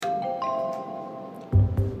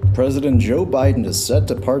President Joe Biden is set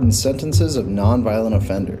to pardon sentences of nonviolent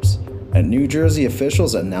offenders, and New Jersey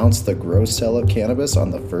officials announced the gross sale of cannabis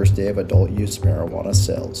on the first day of adult-use marijuana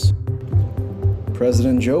sales.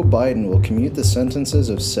 President Joe Biden will commute the sentences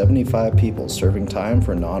of 75 people serving time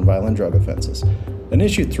for nonviolent drug offenses and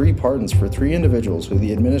issue 3 pardons for 3 individuals who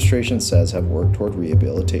the administration says have worked toward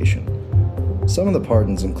rehabilitation. Some of the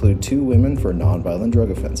pardons include 2 women for nonviolent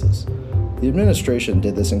drug offenses. The administration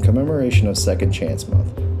did this in commemoration of Second Chance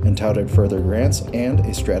Month and touted further grants and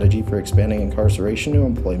a strategy for expanding incarceration to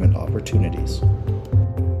employment opportunities.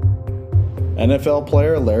 NFL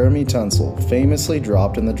player Laramie Tunsil famously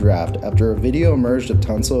dropped in the draft after a video emerged of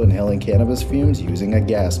Tunsil inhaling cannabis fumes using a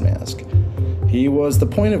gas mask. He was the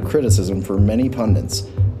point of criticism for many pundits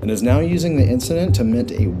and is now using the incident to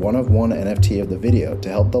mint a one-of-one NFT of the video to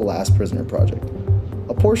help the Last Prisoner Project.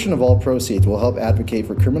 A portion of all proceeds will help advocate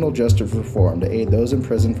for criminal justice reform to aid those in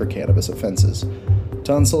prison for cannabis offenses.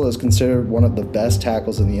 Tunsil is considered one of the best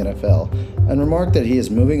tackles in the NFL and remarked that he is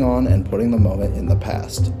moving on and putting the moment in the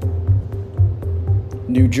past.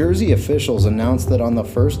 New Jersey officials announced that on the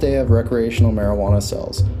first day of recreational marijuana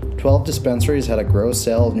sales, 12 dispensaries had a gross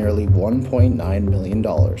sale of nearly $1.9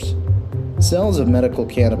 million. Sales of medical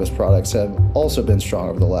cannabis products have also been strong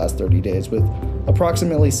over the last 30 days, with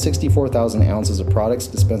approximately 64,000 ounces of products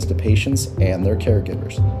dispensed to patients and their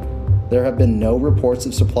caregivers. There have been no reports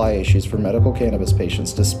of supply issues for medical cannabis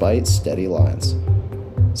patients despite steady lines.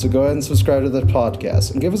 So go ahead and subscribe to the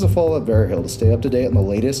podcast and give us a follow at Verihill to stay up to date on the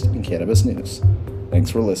latest in cannabis news. Thanks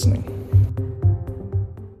for listening.